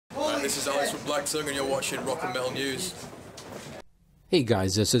this is Alex from Black Tongue and you're watching Rock and Metal News. Hey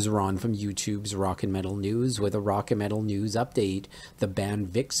guys, this is Ron from YouTube's Rock and Metal News with a Rock and Metal News update. The band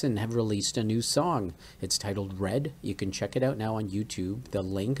VIXEN have released a new song. It's titled Red. You can check it out now on YouTube. The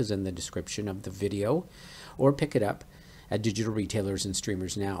link is in the description of the video, or pick it up at digital retailers and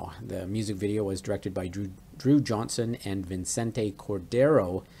streamers now. The music video was directed by Drew Johnston and Vicente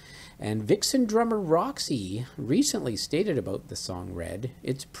Cordero. And VIXEN drummer Roxy recently stated about the song Red,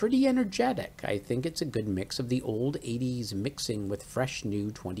 "It's pretty energetic. I think it's a good mix of the old 80s mixing with fresh new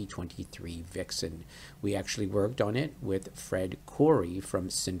 2023 VIXEN. We actually worked on it with Fred Coury from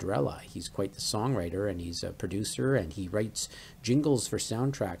CINDERELLA. He's quite the songwriter and he's a producer and he writes jingles for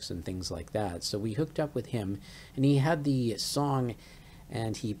soundtracks and things like that. So we hooked up with him and he had the song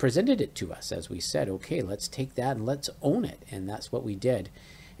and he presented it to us as we said, okay, let's take that and let's own it. And that's what we did.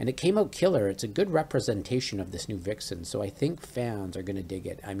 And it came out killer. It's a good representation of this new VIXEN, so I think fans are going to dig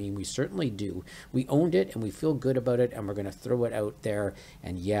it. I mean, we certainly do. We owned it, and we feel good about it, and we're going to throw it out there.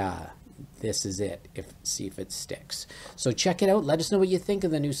 And yeah, this is it. See if it sticks. So check it out. Let us know what you think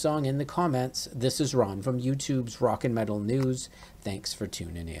of the new song in the comments. This is Ron from YouTube's Rock and Metal News. Thanks for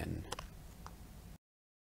tuning in.